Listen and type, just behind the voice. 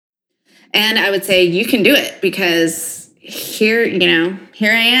And I would say you can do it because here I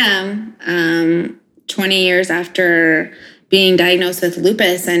am 20 years after being diagnosed with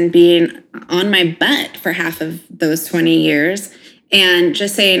lupus and being on my butt for half of those 20 years and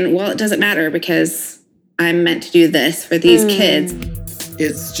just saying, well, it doesn't matter because I'm meant to do this for these kids.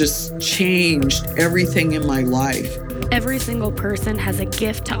 It's just changed everything in my life. Every single person has a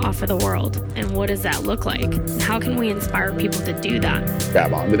gift to offer the world. And what does that look like? And how can we inspire people to do that?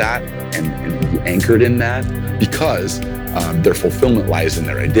 Grab onto that and be anchored in that because their fulfillment lies in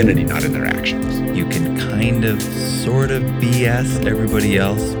their identity, not in their actions. You can kind of, sort of BS everybody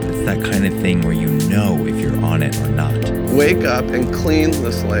else. It's that kind of thing where you know if you're on it or not. Wake up and clean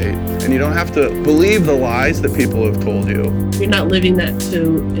the slate. And you don't have to believe the lies that people have told you. You're not living that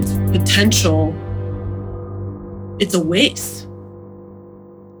to its potential. It's a waste.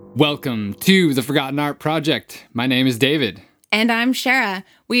 Welcome to the Forgotten Art Project. My name is David. And I'm Shara.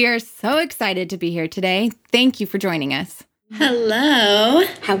 We are so excited to be here today. Thank you for joining us. Hello.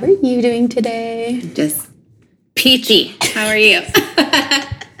 How are you doing today? Just peachy. How are you?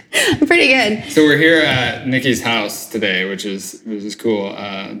 I'm pretty good. So we're here at Nikki's house today, which is cool.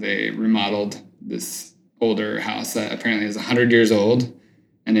 They remodeled this older house that apparently is 100 years old,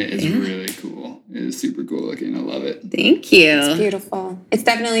 and it is really cool. It is super cool looking. I love it. Thank you. It's beautiful. It's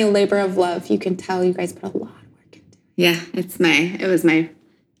definitely a labor of love. You can tell you guys put a lot of work into it. Yeah, it was my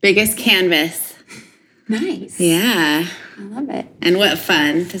biggest canvas. Nice. Yeah. I love it. And what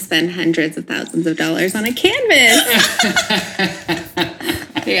fun to spend hundreds of thousands of dollars on a canvas.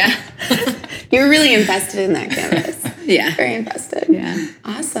 Yeah. You were really invested in that canvas. Yeah. Very invested. Yeah.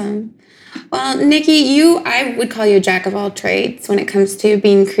 Awesome. Well, Nikki, I would call you a jack of all trades when it comes to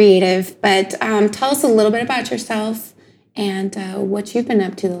being creative, but tell us a little bit about yourself and what you've been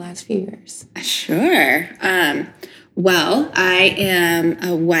up to the last few years. Sure. Well, I am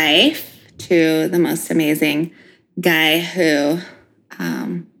a wife to the most amazing guy who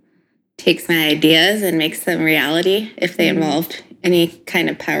takes my ideas and makes them reality if they involved any kind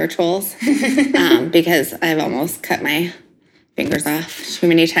of power tools, because I've almost cut my fingers off too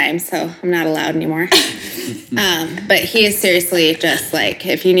many times, so I'm not allowed anymore. But he is seriously just like,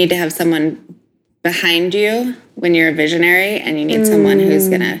 if you need to have someone behind you when you're a visionary and you need someone who's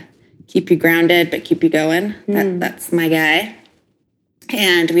going to keep you grounded but keep you going, that's my guy.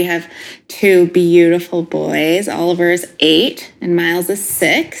 And we have two beautiful boys. Oliver's 8 and Miles is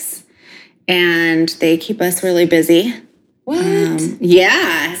 6. And they keep us really busy. What?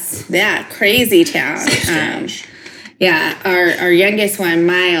 Yeah, crazy town. Our youngest one,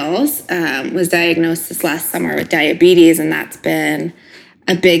 Miles, was diagnosed this last summer with diabetes, and that's been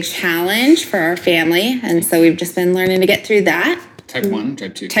a big challenge for our family. And so we've just been learning to get through that. Type 1,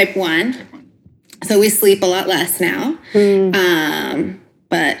 type 2? Type 1. So we sleep a lot less now.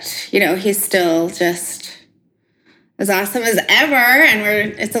 But, he's still just as awesome as ever,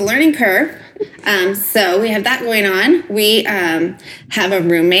 and it's a learning curve. So we have that going on. We have a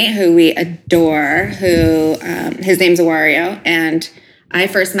roommate who we adore, who his name's Wario, and I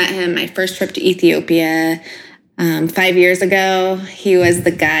first met him my first trip to Ethiopia 5 years ago. He was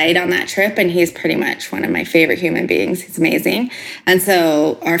the guide on that trip, and he's pretty much one of my favorite human beings. He's amazing. And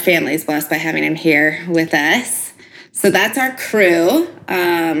so our family is blessed by having him here with us. So that's our crew.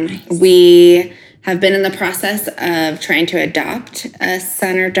 We have been in the process of trying to adopt a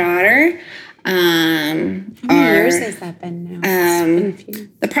son or daughter. How many years has that been now?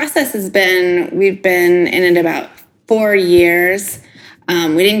 The process has been, we've been in it about 4 years.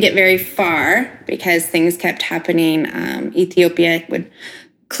 We didn't get very far because things kept happening. Ethiopia would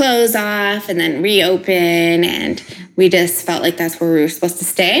close off and then reopen, and we just felt like that's where we were supposed to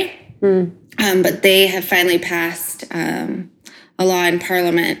stay. But they have finally passed a law in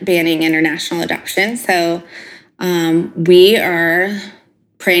Parliament banning international adoption. So we are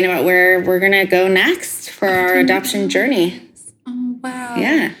praying about where we're going to go next for our adoption journey. Oh, wow.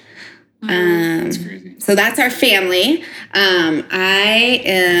 Yeah. That's crazy. So that's our family. I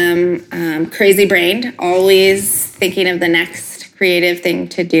am crazy-brained, always thinking of the next creative thing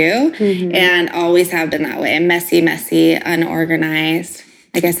to do, and always have been that way. I'm messy, unorganized.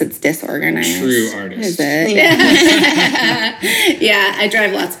 I guess it's disorganized. True artist. Is it? Yeah, I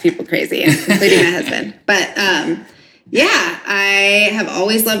drive lots of people crazy, including my husband. But I have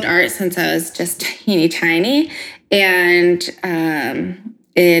always loved art since I was just teeny tiny. And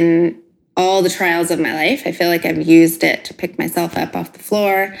in all the trials of my life, I feel like I've used it to pick myself up off the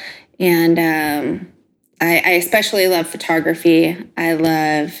floor. And I especially love photography. I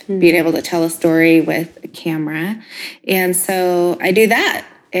love being able to tell a story with a camera. And so I do that.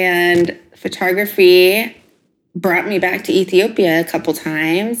 And photography brought me back to Ethiopia a couple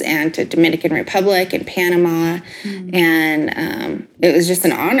times and to Dominican Republic and Panama. And it was just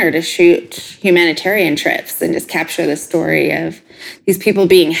an honor to shoot humanitarian trips and just capture the story of these people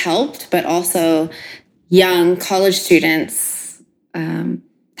being helped, but also young college students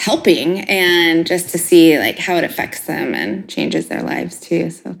helping, and just to see like how it affects them and changes their lives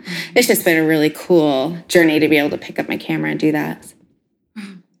too. So it's just been a really cool journey to be able to pick up my camera and do that.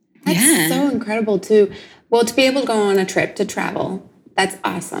 That's so incredible too. Well, to be able to go on a trip, to travel, that's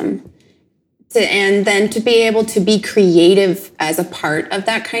awesome. And then to be able to be creative as a part of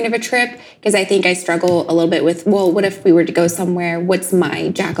that kind of a trip, because I think I struggle a little bit with, well, what if we were to go somewhere? What's my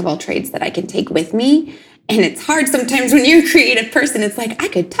jack of all trades that I can take with me? And it's hard sometimes when you're a creative person. It's like, I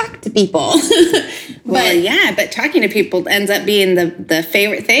could talk to people. But talking to people ends up being the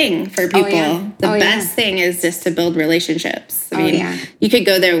favorite thing for people. The best thing is just to build relationships. I mean, you could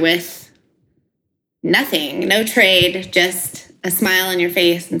go there with nothing, no trade, just a smile on your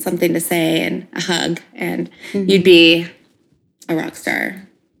face and something to say and a hug, and you'd be a rock star.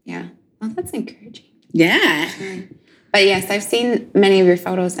 Yeah. Well, that's encouraging. Yeah. But yes, I've seen many of your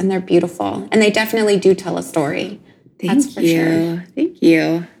photos and they're beautiful, and they definitely do tell a story. That's for sure. Thank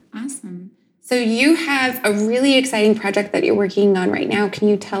you. Awesome. So you have a really exciting project that you're working on right now. Can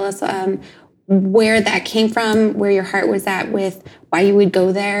you tell us where that came from, where your heart was at with why you would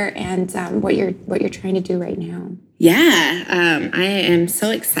go there, and what you're trying to do right now? Yeah, I am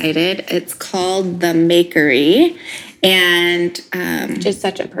so excited. It's called The Makery, and just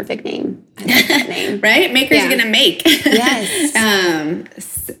such a perfect name. I love that name. Right? Maker's gonna make. Yes.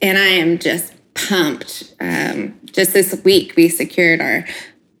 And I am just pumped. Just this week, we secured our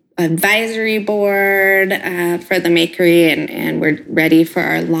advisory board for The Makery, and we're ready for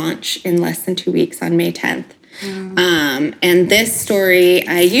our launch in less than 2 weeks on May 10th. And this story,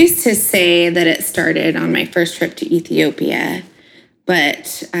 I used to say that it started on my first trip to Ethiopia,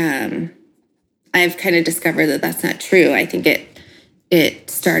 but I've kind of discovered that that's not true. I think it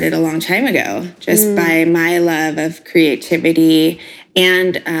started a long time ago, just by my love of creativity,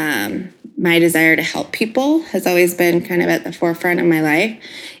 and my desire to help people has always been kind of at the forefront of my life.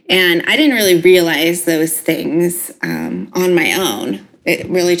 And I didn't really realize those things on my own. It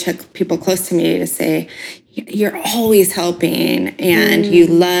really took people close to me to say, you're always helping, and you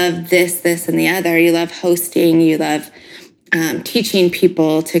love this, and the other. You love hosting. You love teaching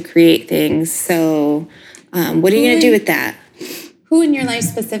people to create things. So what are you going to do with that? Who in your life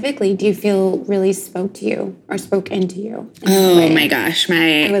specifically do you feel really spoke to you or spoke into you? Oh my gosh,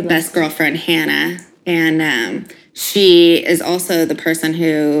 my best girlfriend, Hannah. And she is also the person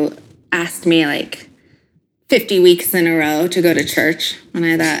who asked me like 50 weeks in a row to go to church. And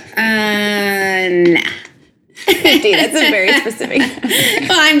I thought, nah. 50, that's a very specific.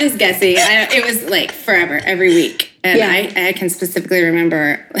 Well, I'm just guessing. It was like forever, every week. And I can specifically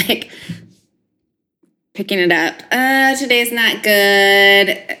remember like picking it up. Today's not good.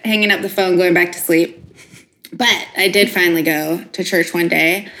 Hanging up the phone, going back to sleep. But I did finally go to church one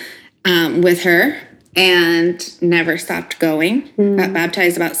day with her and never stopped going. Got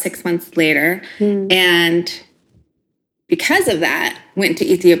baptized about 6 months later. And because of that, went to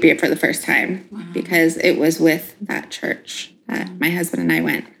Ethiopia for the first time because it was with that church that my husband and I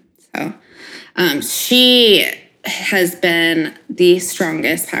went. So she has been the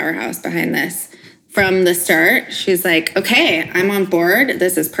strongest powerhouse behind this. From the start, she's like, okay, I'm on board.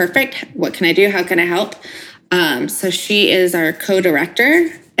 This is perfect. What can I do? How can I help? So she is our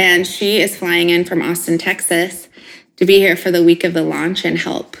co-director, and she is flying in from Austin, Texas to be here for the week of the launch and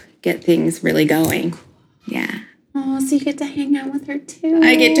help get things really going. Yeah. Oh, so you get to hang out with her too.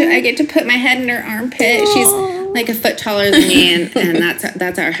 I get to put my head in her armpit. She's like a foot taller than me, and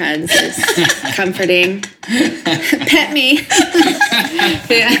that's our hugs. It's comforting. Pet me.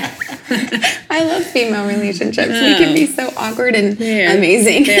 Yeah. I love female relationships. We can be so awkward and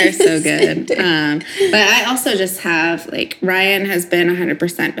amazing. They're so good. But I also just have, like, Ryan has been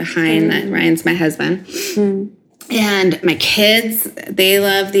 100% behind that. Ryan's my husband. And my kids, they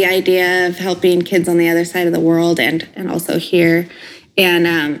love the idea of helping kids on the other side of the world and also here.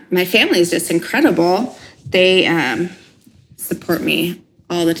 And my family is just incredible. They support me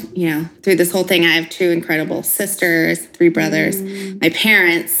all the, through this whole thing. I have 2 incredible sisters, 3 brothers. My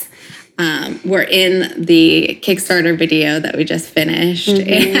parents were in the Kickstarter video that we just finished.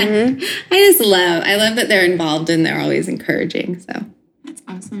 And I love that they're involved and they're always encouraging. So that's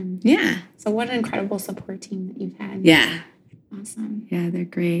awesome. Yeah. So what an incredible support team that you've had. Yeah. Awesome. Yeah, they're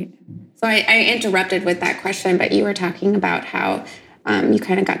great. So I interrupted with that question, but you were talking about how you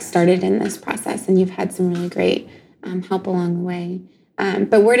kind of got started in this process and you've had some really great help along the way.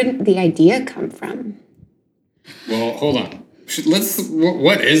 But where did the idea come from? Well, hold on.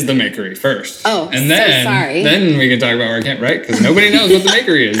 What is the Makery first? Oh, and then, so sorry. Then we can talk about our camp, right? Because nobody knows what the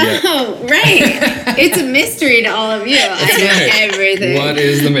Makery is yet. Oh, right. It's a mystery to all of you. I know everything. What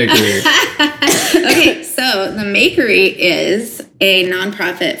is the Makery? Okay, so the Makery is a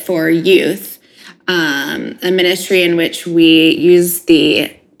nonprofit for youth, a ministry in which we use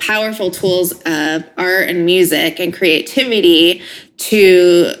the powerful tools of art and music and creativity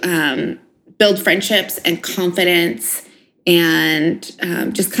to build friendships and confidence and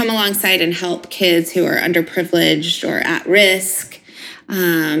just come alongside and help kids who are underprivileged or at risk,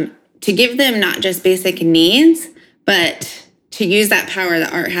 to give them not just basic needs, but to use that power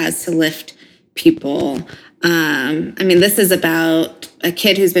that art has to lift people. I mean, this is about a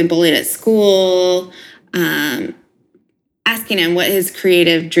kid who's been bullied at school, asking him what his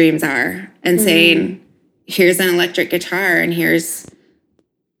creative dreams are and saying, here's an electric guitar and here's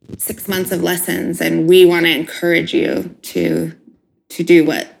 6 months of lessons, and we want to encourage you to do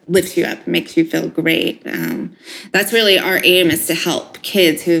what lifts you up, makes you feel great. That's really our aim, is to help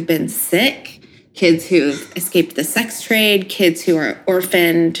kids who've been sick, kids who've escaped the sex trade, kids who are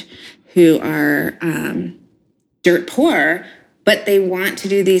orphaned, who are dirt poor, but they want to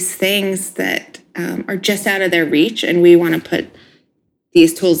do these things that are just out of their reach, and we want to put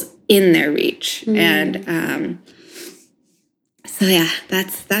these tools in their reach. And so yeah,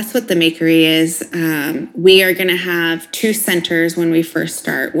 that's what the Makery is. We are going to have 2 centers when we first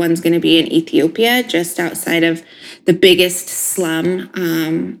start. One's going to be in Ethiopia, just outside of the biggest slum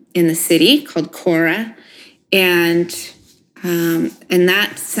in the city, called Kora, and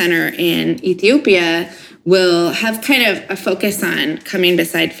that center in Ethiopia will have kind of a focus on coming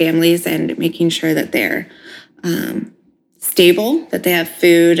beside families and making sure that they're stable, that they have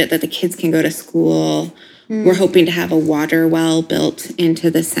food, that the kids can go to school. We're hoping to have a water well built into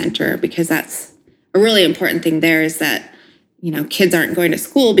the center, because that's a really important thing there, is that, kids aren't going to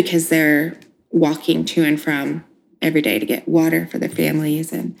school because they're walking to and from every day to get water for their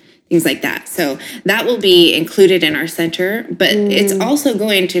families and things like that. So that will be included in our center, but it's also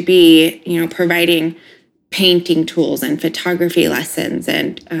going to be, providing painting tools and photography lessons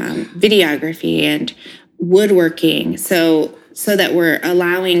and videography and woodworking, so that we're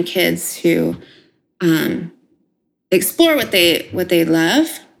allowing kids to explore what they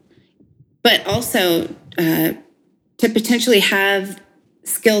love, but also to potentially have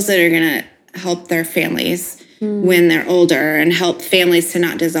skills that are going to help their families when they're older, and help families to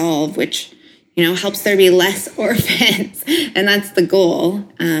not dissolve, which helps there be less orphans. And that's the goal.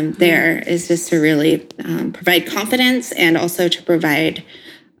 There is just to really provide confidence, and also to provide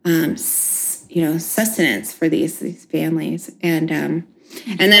sustenance for these families. And then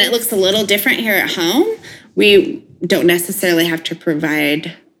it looks a little different here at home. We don't necessarily have to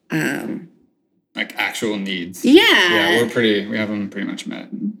provide like actual needs. Yeah, we have them pretty much met.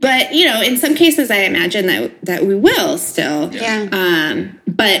 But in some cases, I imagine that we will still. Yeah.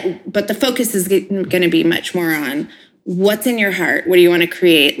 But the focus is going to be much more on what's in your heart. What do you want to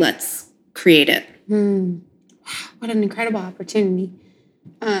create? Let's create it. What an incredible opportunity.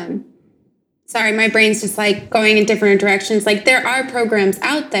 Sorry, my brain's just like going in different directions. Like, there are programs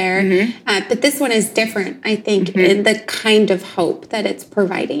out there, but this one is different, I think, in the kind of hope that it's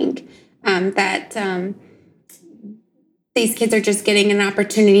providing. These kids are just getting an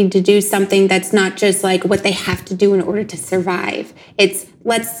opportunity to do something that's not just like what they have to do in order to survive. It's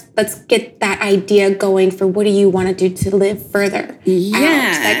let's get that idea going for what do you want to do to live further out.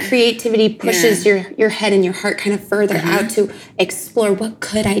 That creativity pushes your head and your heart kind of further out to explore, what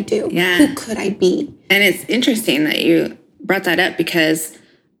could I do? Who could I be? And it's interesting that you brought that up, because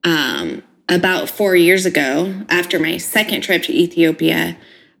about 4 years ago, after my second trip to Ethiopia,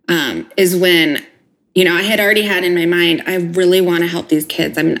 is when I had already had in my mind, I really want to help these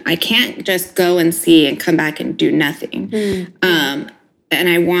kids. I mean, I can't just go and see and come back and do nothing. And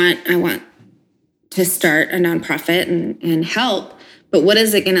I want to start a nonprofit and help, but what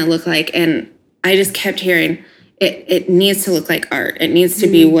is it going to look like? And I just kept hearing, it needs to look like art. It needs to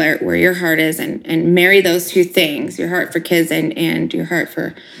be where your heart is, and marry those two things, your heart for kids and your heart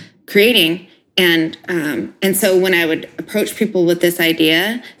for creating. And so when I would approach people with this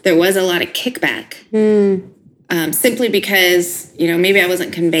idea, there was a lot of kickback, simply because, maybe I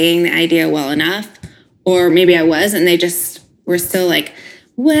wasn't conveying the idea well enough, or maybe I was, and they just were still like,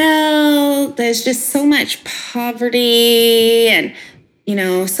 well, there's just so much poverty, and,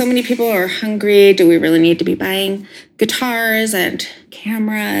 so many people are hungry. Do we really need to be buying guitars and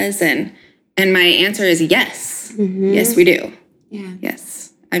cameras? And my answer is yes. Yes, we do. Yeah.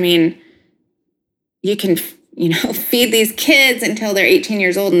 Yes. I mean, you can, feed these kids until they're 18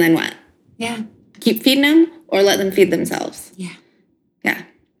 years old, and then what? Yeah. Keep feeding them? or let them feed themselves. Yeah. Yeah.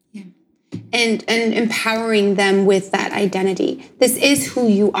 And empowering them with that identity. This is who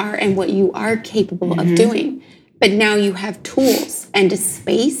you are and what you are capable of doing. But now you have tools and a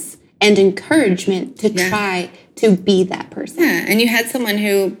space and encouragement to try to be that person. Yeah, and you had someone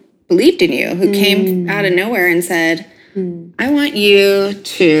who believed in you, who came out of nowhere and said, I want you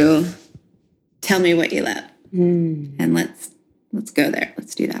to tell me what you love. And let's go there.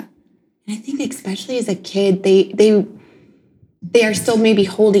 Let's do that. And I think especially as a kid, they are still maybe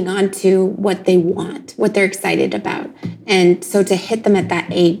holding on to what they want, what they're excited about. And so to hit them at that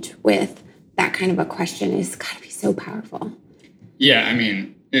age with that kind of a question is got to be so powerful. Yeah, I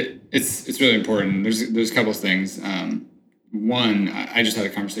mean, it's really important. There's a couple of things. One, I just had a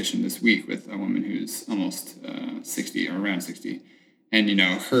conversation this week with a woman who's almost 60 or around 60. And, you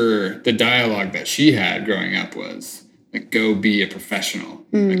know, the dialogue that she had growing up was, like, go be a professional.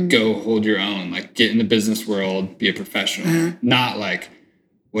 Like, go hold your own. Like, get in the business world, be a professional. Not like,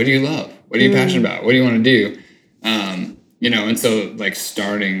 what do you love? What are you passionate about? What do you want to do? You know, and so, like,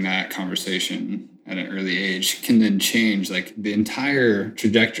 starting that conversation at an early age can then change, like, the entire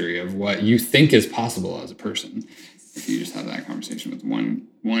trajectory of what you think is possible as a person. If you just have that conversation with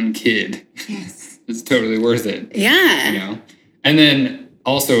one kid, it's totally worth it. Yeah. You know? And then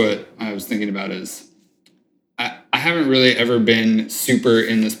also what I was thinking about is I haven't really ever been super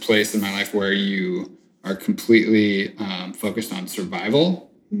in this place in my life where you are completely focused on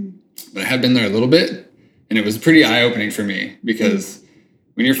survival, but I have been there a little bit, and it was pretty eye-opening for me because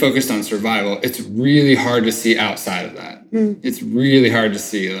when you're focused on survival, it's really hard to see outside of that. It's really hard to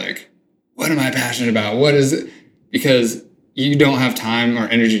see, like, what am I passionate about? What is it? Because you don't have time or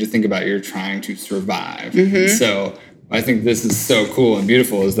energy to think about you're trying to survive. So I think this is so cool and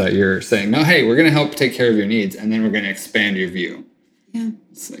beautiful is that you're saying, no, hey, we're going to help take care of your needs, and then we're going to expand your view. Yeah.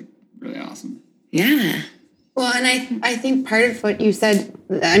 It's, like, really awesome. Yeah. Well, and I think part of what you said,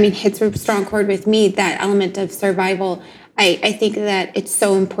 I mean, hits a strong chord with me, that element of survival. I think that it's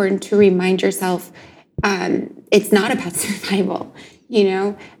so important to remind yourself it's not about survival, you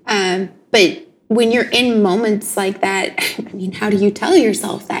know? But when you're in moments like that, I mean, how do you tell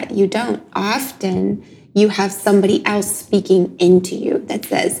yourself that? You don't. Often you have somebody else speaking into you that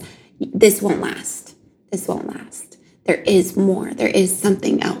says, this won't last. This won't last. There is more. There is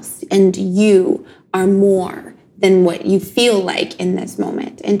something else. And you are more than what you feel like in this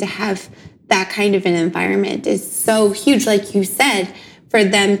moment. And to have that kind of an environment is so huge, like you said, for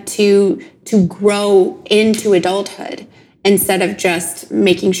them to grow into adulthood instead of just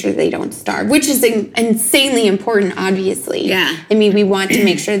making sure they don't starve, which is insanely important, obviously. Yeah. I mean, we want to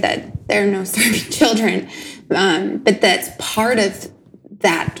make sure that there are no starving children, but that's part of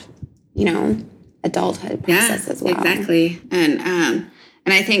that, you know, adulthood process as well. Exactly. And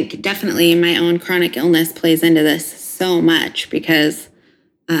I think definitely my own chronic illness plays into this so much because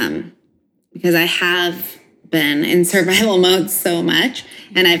I have been in survival mode so much,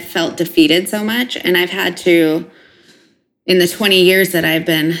 and I've felt defeated so much, and I've had to, in the 20 years that I've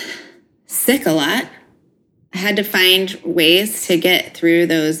been sick a lot, I had to find ways to get through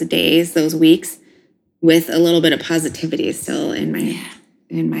those days, those weeks, with a little bit of positivity still in my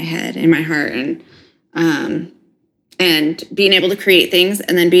head, in my heart, and being able to create things,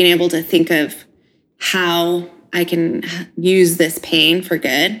 and then being able to think of how I can use this pain for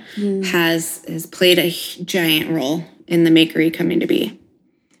good has played a giant role in the Makery coming to be.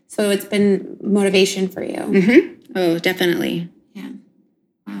 So it's been motivation for you. Oh, definitely. Yeah.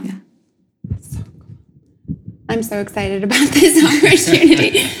 Wow. Yeah. So cool. I'm so excited about this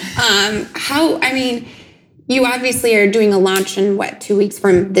opportunity. You obviously are doing a launch in 2 weeks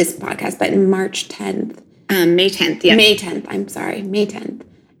from this podcast, but in March 10th. May 10th, yeah. May 10th, I'm sorry, May 10th.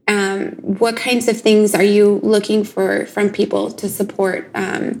 What kinds of things are you looking for from people to support?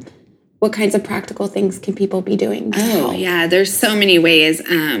 What kinds of practical things can people be doing? Oh, yeah, there's so many ways.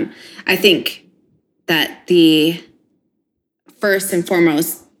 I think that the first and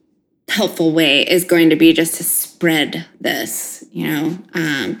foremost helpful way is going to be just to spread this, you know.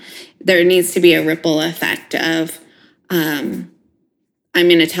 There needs to be a ripple effect of, I'm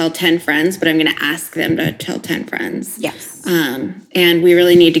going to tell 10 friends, but I'm going to ask them to tell 10 friends. Yes. And we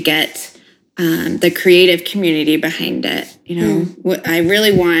really need to get the creative community behind it. You know, what I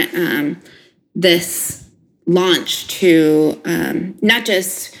really want this launch to not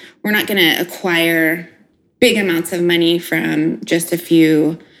just, we're not going to acquire big amounts of money from just a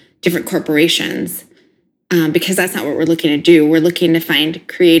few different corporations because that's not what we're looking to do. We're looking to find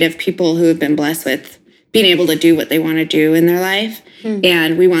creative people who have been blessed with being able to do what they want to do in their life.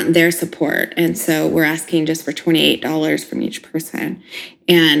 And we want their support. And so we're asking just for $28 from each person.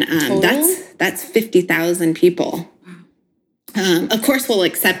 And that's 50,000 people. Of course, we'll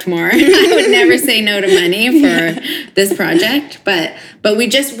accept more. I would never say no to money for this project, but we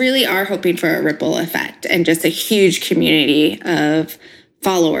just really are hoping for a ripple effect and just a huge community of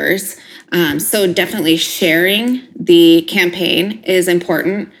followers. So definitely sharing the campaign is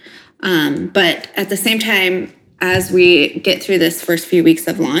important. But at the same time, as we get through this first few weeks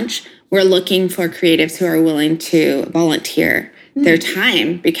of launch, we're looking for creatives who are willing to volunteer their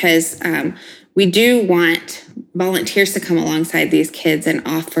time, because we do want volunteers to come alongside these kids and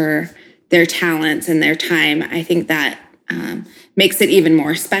offer their talents and their time. I think that makes it even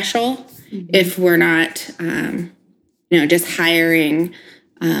more special if we're not, just hiring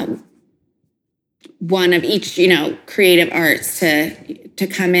one of each, creative arts to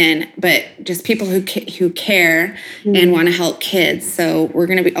come in, but just people who care and want to help kids. So we're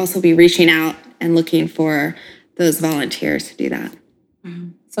going to also be reaching out and looking for those volunteers to do that.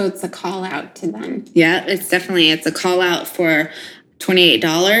 So it's a call out to them. Yeah, it's a call out for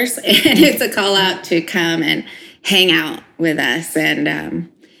 $28, and it's a call out to come and hang out with us. And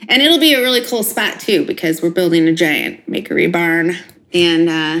it'll be a really cool spot too, because we're building a giant makery barn,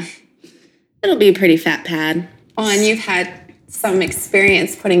 and it'll be a pretty fat pad. Oh, and you've had some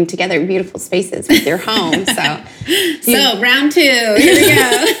experience putting together beautiful spaces with your home. So round 2, here we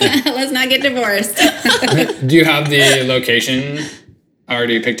go. Let's not get divorced. Do you have the location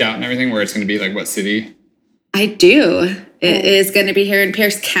already picked out and everything, where it's going to be? Like, what city? I do. It is going to be here in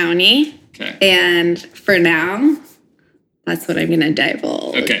Pierce County. Okay. And for now, that's what I'm going to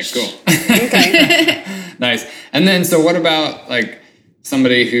divulge. Okay, cool. Okay. Nice. And then, so what about like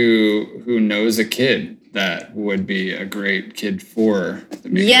somebody who knows a kid that would be a great kid for the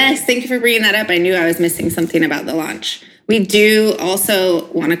makery? Yes, thank you for bringing that up. I knew I was missing something about the launch. We do also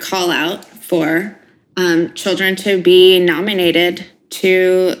want to call out for children to be nominated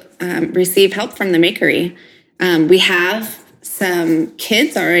to receive help from the makery. We have some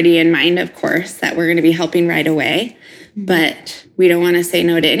kids already in mind, of course, that we're going to be helping right away, but we don't want to say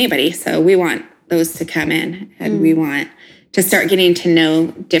no to anybody. So we want those to come in, and we want to start getting to know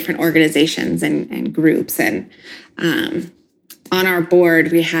different organizations and groups. And on our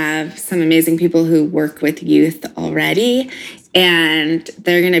board, we have some amazing people who work with youth already, and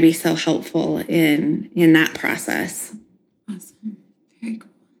they're going to be so helpful in that process. Awesome. Very cool.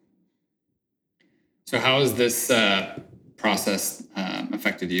 So how has this process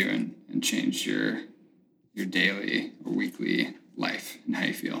affected you and changed your daily or weekly life and how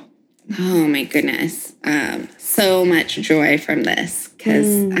you feel? Oh my goodness. So much joy from this,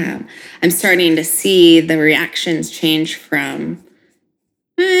 because I'm starting to see the reactions change from,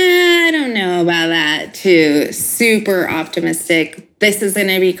 I don't know about that, to super optimistic. This is going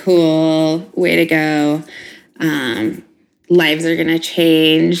to be cool. Way to go. Lives are going to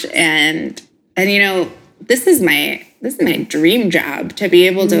change. And this is my dream job, to be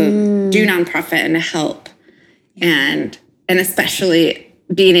able to do nonprofit and help, and especially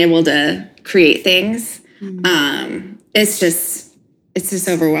being able to create things. It's just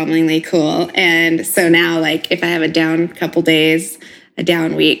overwhelmingly cool. And so now, like, if I have a down couple days, a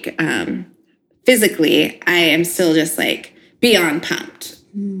down week, physically, I am still just like beyond pumped,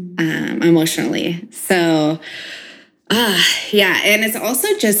 emotionally. So, yeah. And it's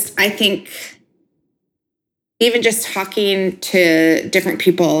also just, I think, even just talking to different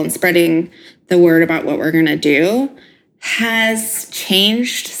people and spreading the word about what we're going to do has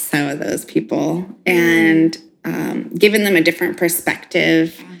changed some of those people and given them a different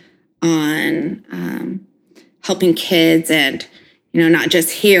perspective on helping kids, and not just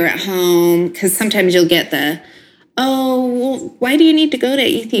here at home, because sometimes you'll get well, why do you need to go to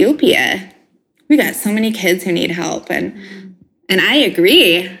Ethiopia? We got so many kids who need help, and I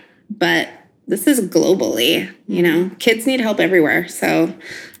agree, but this is globally, kids need help everywhere. So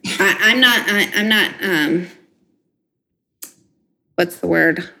I'm not what's the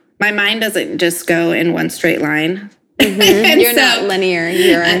word? My mind doesn't just go in one straight line. You're not linear.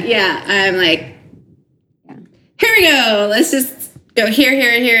 I'm like, here we go. Let's just go here,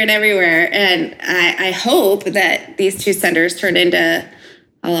 and everywhere. And I hope that these 2 centers turn into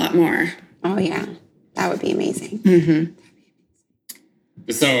a lot more. Oh, yeah. That would be amazing. Mm-hmm.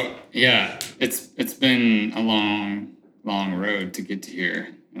 So, yeah, it's been a long, long road to get to here.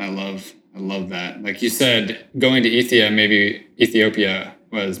 And I love that. Like you said, going to Ethiopia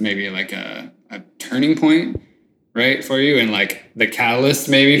was maybe like a turning point, right, for you, and like the catalyst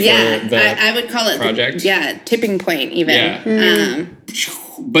maybe for the I would call it project. Tipping point even. Yeah.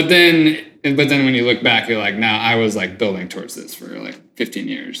 But then when you look back, you're like, now I was like building towards this for like 15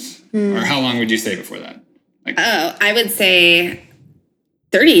 years. Or how long would you say before that? I would say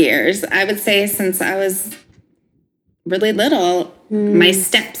 30 years. I would say since I was really little, my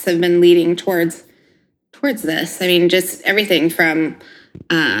steps have been leading towards this. I mean, just everything from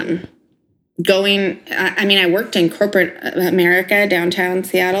I worked in corporate America, downtown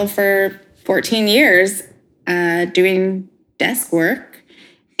Seattle for 14 years doing desk work.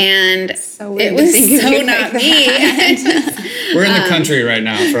 And it was so not me. We're in the country right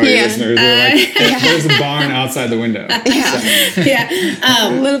now for all your listeners. There's a barn outside the window. A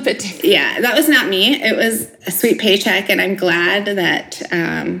little bit different. Yeah, that was not me. It was a sweet paycheck, and I'm glad that,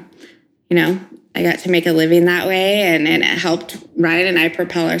 I got to make a living that way, and it helped Ryan and I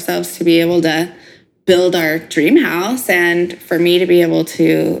propel ourselves to be able to build our dream house and for me to be able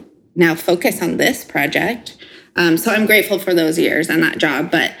to now focus on this project. So I'm grateful for those years and that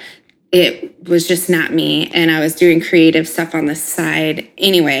job, but it was just not me. And I was doing creative stuff on the side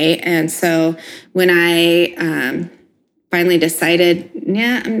anyway. And so when I finally decided,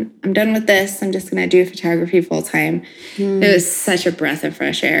 I'm done with this, I'm just going to do photography full time, it was such a breath of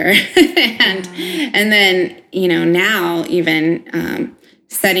fresh air. and then, now even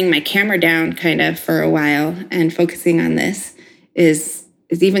setting my camera down kind of for a while and focusing on this is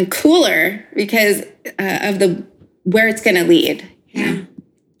even cooler because of where it's going to lead. Yeah.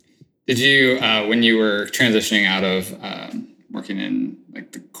 Did you, when you were transitioning out of working in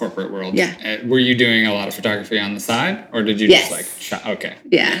like the corporate world, were you doing a lot of photography on the side, or did you just shot? Okay.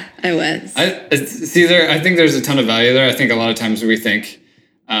 Yeah, I was. I think there's a ton of value there. I think a lot of times we think,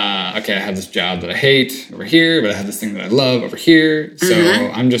 okay, I have this job that I hate over here, but I have this thing that I love over here. So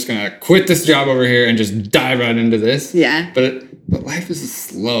I'm just going to quit this job over here and just dive right into this. Yeah. But life is a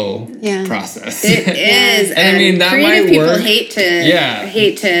slow process. It is. And I mean, that creative might people work. hate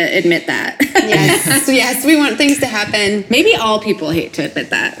to admit that. Yes, we want things to happen. Maybe all people hate to admit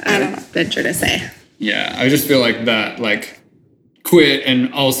that, I would venture to say. Yeah, I just feel like that, quit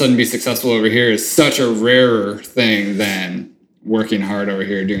and all of a sudden be successful over here is such a rarer thing than working hard over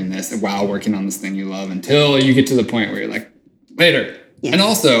here doing this while working on this thing you love until you get to the point where you're like, later. Yeah. And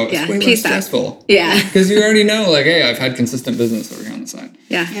also, it's way less stressful. Yeah. Because you already know, hey, I've had consistent business over here on the side.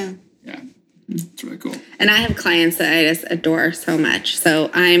 Yeah. It's really cool. And I have clients that I just adore so much.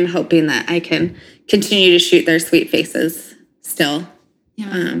 So I'm hoping that I can continue to shoot their sweet faces still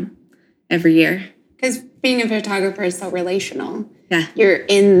every year. Because being a photographer is so relational. Yeah. You're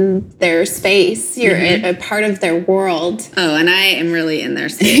in their space. You're a part of their world. Oh, and I am really in their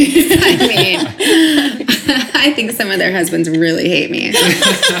space. I mean, I think some of their husbands really hate me.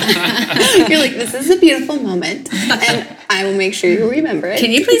 You're like, this is a beautiful moment, and I will make sure you remember it.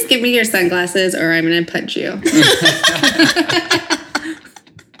 Can you please give me your sunglasses or I'm going to punch you?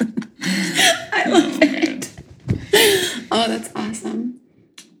 I love it. Oh, that's awesome.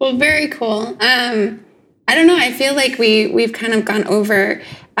 Well, very cool. I don't know. I feel like we've kind of gone over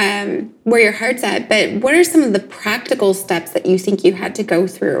where your heart's at, but what are some of the practical steps that you think you had to go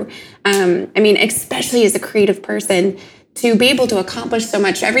through? I mean, especially as a creative person, to be able to accomplish so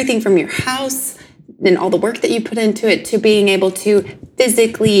much, everything from your house and all the work that you put into it to being able to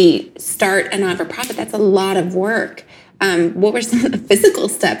physically start a not-for-profit. That's a lot of work. What were some of the physical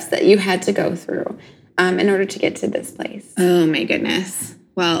steps that you had to go through in order to get to this place? Oh, my goodness.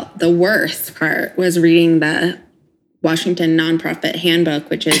 Well, the worst part was reading the Washington Nonprofit Handbook,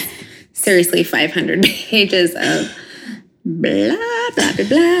 which is seriously 500 pages of blah, blah, blah,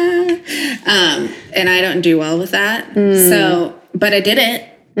 blah. And I don't do well with that. So, but I did it.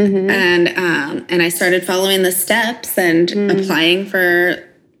 And I started following the steps and applying for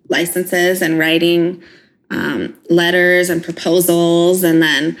licenses and writing letters and proposals, and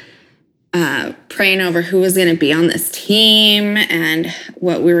then praying over who was going to be on this team and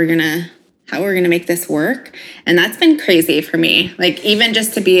how we were going to make this work. And that's been crazy for me. Even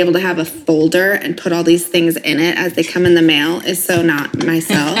just to be able to have a folder and put all these things in it as they come in the mail is so not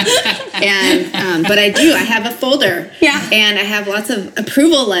myself. And but I have a folder. Yeah. And I have lots of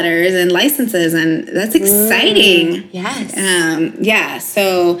approval letters and licenses, and that's exciting. Yes.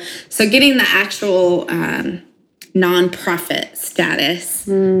 So getting the actual nonprofit status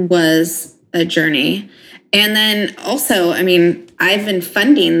was a journey. And then also, I mean, I've been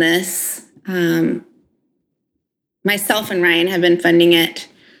funding this. Myself and Ryan have been funding it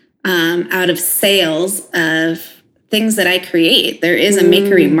out of sales of things that I create. There is a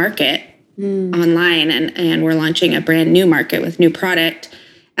makery market online, and we're launching a brand new market with new product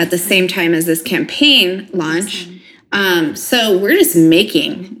at the same time as this campaign launch. So we're just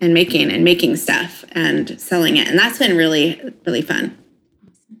making stuff and selling it. And that's been really, really fun.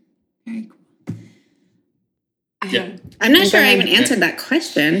 Very cool. I'm not sure I even answered that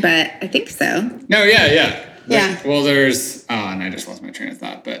question, but I think so. No, yeah. Yeah. Well, there's, and I just lost my train of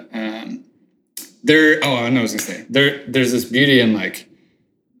thought, but I know what I was gonna say. There's this beauty in like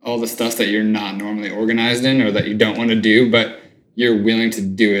all the stuff that you're not normally organized in or that you don't want to do, but you're willing to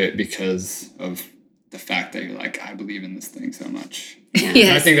do it because of the fact that you're like, I believe in this thing so much.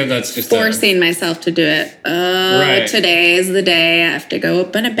 Yes. I think that's just forcing myself to do it. Right. Today is the day I have to go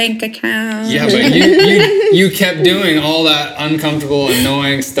open a bank account. Yeah, but you kept doing all that uncomfortable,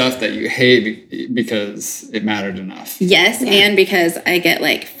 annoying stuff that you hate because it mattered enough. Yes, and because I get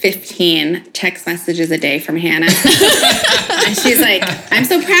like 15 text messages a day from Hannah. And she's like, I'm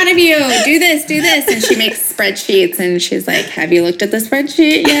so proud of you. Do this. And she makes spreadsheets and she's like, have you looked at the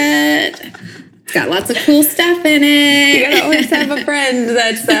spreadsheet yet? It's got lots of cool stuff in it. You gotta always have a friend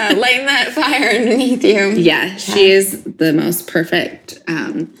that's lighting that fire underneath you. Yeah, she is the most perfect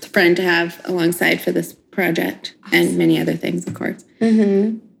friend to have alongside for this project and many other things, of course.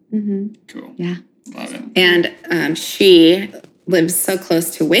 Cool. Yeah. Love it. And she lives so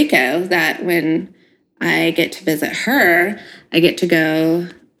close to Waco that when I get to visit her, I get to go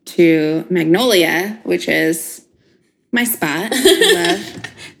to Magnolia, which is my spot. I love.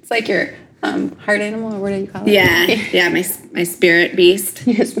 It's like your heart animal, or what do you call it? Yeah, my spirit beast.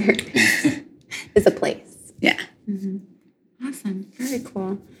 Your spirit beast is a place. Yeah. Awesome. Very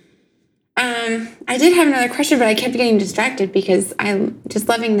cool. I did have another question, but I kept getting distracted because I'm just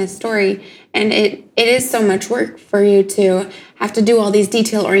loving this story. And it is so much work for you to have to do all these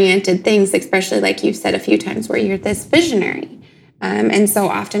detail-oriented things, especially like you've said a few times where you're this visionary. And so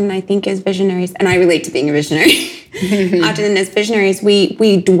often I think as visionaries, and I relate to being a visionary, often as visionaries,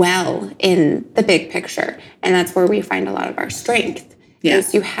 we dwell in the big picture. And that's where we find a lot of our strength.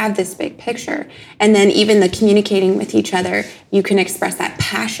 Is you have this big picture. And then even the communicating with each other, you can express that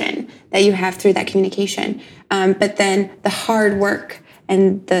passion that you have through that communication. But then the hard work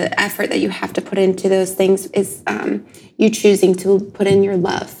and the effort that you have to put into those things is you choosing to put in your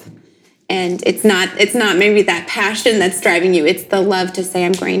love. And it's not maybe that passion that's driving you. It's the love to say,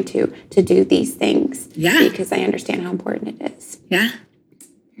 I'm going to do these things. Yeah. Because I understand how important it is. Yeah.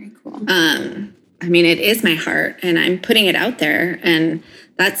 Very cool. I mean, it is my heart, and I'm putting it out there, and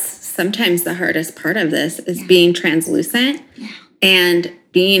that's sometimes the hardest part of this is being translucent and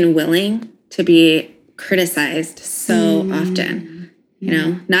being willing to be criticized so often. You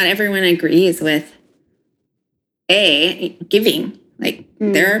know, not everyone agrees with giving. Like,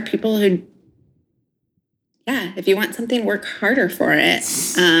 there are people who, if you want something, work harder for it.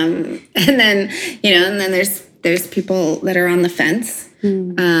 And then, and then there's people that are on the fence.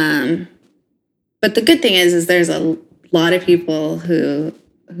 But the good thing is there's a lot of people who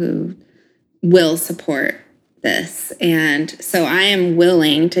will support this. And so I am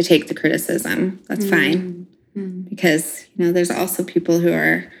willing to take the criticism. That's fine. Because, there's also people who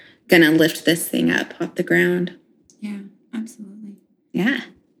are going to lift this thing up off the ground. Yeah, absolutely. Yeah.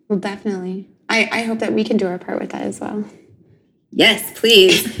 Well, definitely. I hope that we can do our part with that as well. Yes,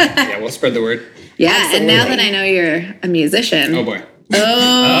 please. Yeah, we'll spread the word. Yeah, Absolutely. and now that I know you're a musician. Oh, boy.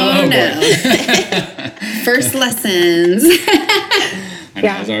 Oh no. First lessons. I know,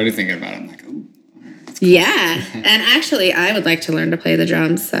 I was already thinking about it. I'm like, oh. Yeah. And actually, I would like to learn to play the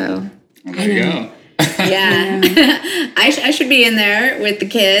drums, so. Well, there you go. Yeah. I should be in there with the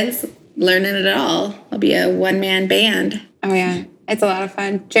kids, learning it all. I'll be a one-man band. Oh, yeah. It's a lot of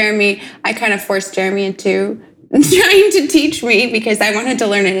fun. Jeremy, I kind of forced Jeremy into trying to teach me because I wanted to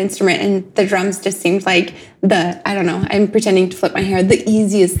learn an instrument, and the drums just seemed like I'm pretending to flip my hair, the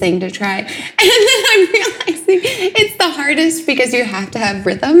easiest thing to try. And then I'm realizing it's the hardest because you have to have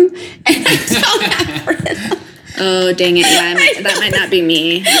rhythm, and I don't have rhythm. Oh, dang it. Yeah, that might not be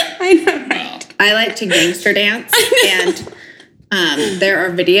me. I know, right? I like to gangster dance, and there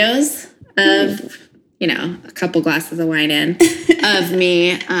are videos of, a couple glasses of wine in, of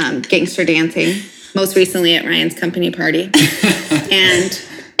me gangster dancing. Most recently at Ryan's company party. And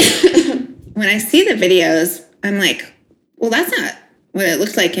when I see the videos, I'm like, well, that's not what it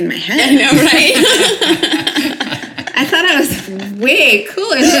looked like in my head. I know, right? I thought I was way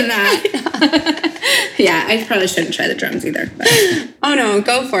cooler than that. Yeah, I probably shouldn't try the drums either. But. Oh, no,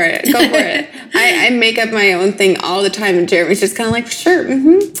 go for it. Go for it. I make up my own thing all the time, and Jeremy's just kind of like, sure,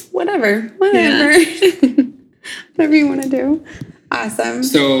 whatever. Yeah. Whatever you want to do. Awesome.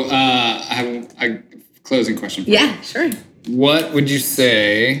 So I have a closing question for you. Yeah, sure. What would you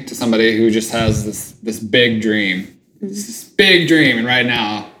say to somebody who just has this big dream? This big dream, and right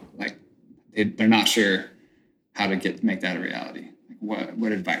now, like, they're not sure how to make that a reality. Like,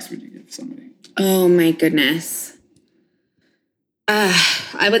 what advice would you give somebody? Oh, my goodness.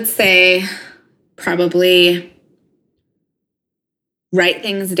 I would say probably write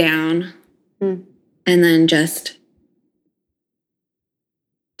things down and and then just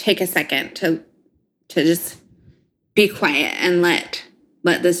take a second to just be quiet and let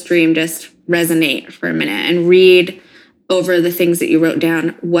this dream just resonate for a minute and read over the things that you wrote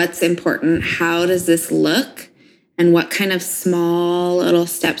down. What's important? How does this look? And what kind of small little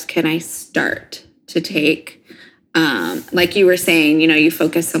steps can I start to take? Like you were saying, you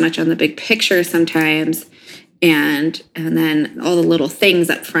focus so much on the big picture sometimes, and then all the little things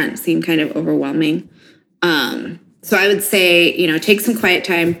up front seem kind of overwhelming. So I would say, take some quiet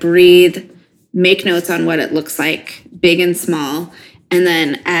time, breathe, make notes on what it looks like, big and small. And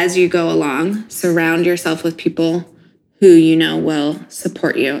then as you go along, surround yourself with people who will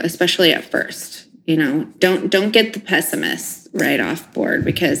support you, especially at first. Don't get the pessimists right off board,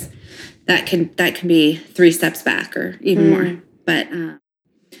 because that can be 3 steps back or even more. But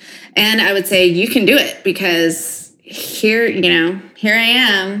and I would say you can do it, because here I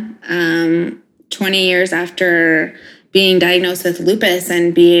am, 20 years after being diagnosed with lupus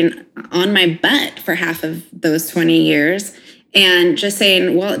and being on my butt for half of those 20 years, and just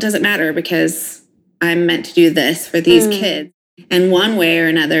saying, well, it doesn't matter, because I'm meant to do this for these kids. And one way or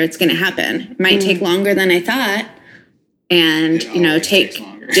another, it's going to happen. It might take longer than I thought. And, take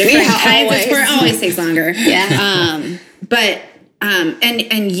different kinds. It always takes longer. Yeah. But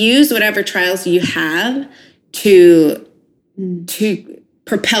use whatever trials you have to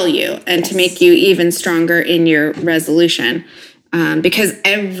propel you and to make you even stronger in your resolution. Because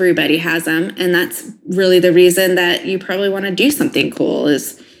everybody has them. And that's really the reason that you probably want to do something cool,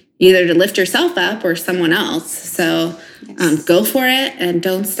 is either to lift yourself up or someone else. So go for it and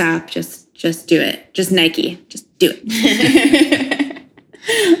don't stop. Just do it. Just Nike. Just do it.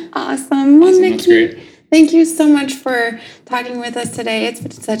 Awesome. Well, Nikki, thank you so much for talking with us today. It's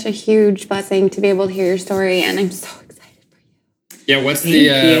been such a huge blessing to be able to hear your story, and I'm so excited for you. Yeah, what's the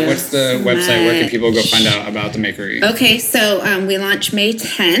website? Where can people go find out about the Makery? Okay, so we launch May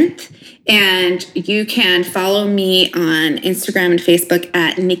 10th. And you can follow me on Instagram and Facebook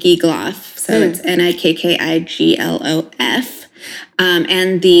at Nikki Gloff. So it's NIKKIGLOF.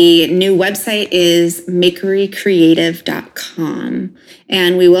 And the new website is makerycreative.com.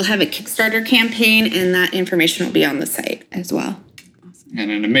 And we will have a Kickstarter campaign, and that information will be on the site as well.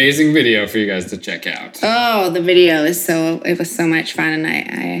 And an amazing video for you guys to check out. Oh, the video it was so much fun,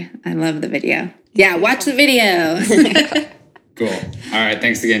 and I love the video. Yeah, watch the video. Cool. All right.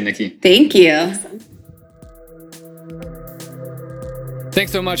 Thanks again, Nikki. Thank you.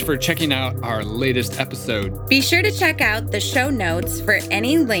 Thanks so much for checking out our latest episode. Be sure to check out the show notes for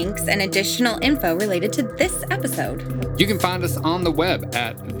any links and additional info related to this episode. You can find us on the web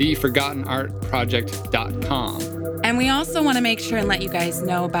at theforgottenartproject.com. And we also want to make sure and let you guys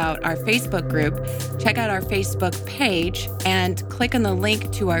know about our Facebook group. Check out our Facebook page and click on the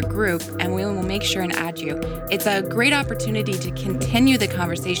link to our group, and we will make sure and add you. It's a great opportunity to continue the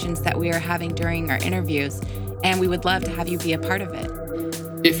conversations that we are having during our interviews, and we would love to have you be a part of it.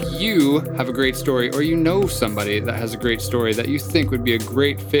 If you have a great story, or you know somebody that has a great story that you think would be a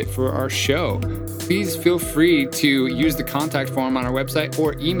great fit for our show, please feel free to use the contact form on our website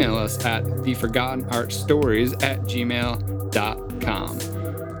or email us at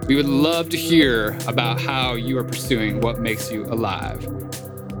theforgottenartstories@gmail.com. We would love to hear about how you are pursuing what makes you alive.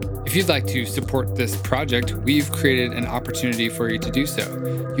 If you'd like to support this project, we've created an opportunity for you to do so.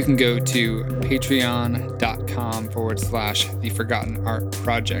 You can go to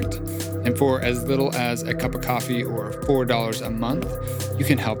patreon.com/theforgottenartproject. And for as little as a cup of coffee or $4 a month, you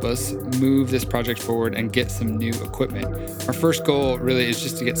can help us move this project forward and get some new equipment. Our first goal really is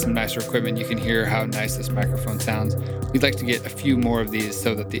just to get some nicer equipment. You can hear how nice this microphone sounds. We'd like to get a few more of these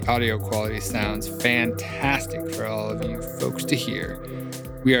so that the audio quality sounds fantastic for all of you folks to hear.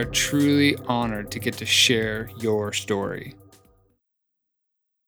 We are truly honored to get to share your story.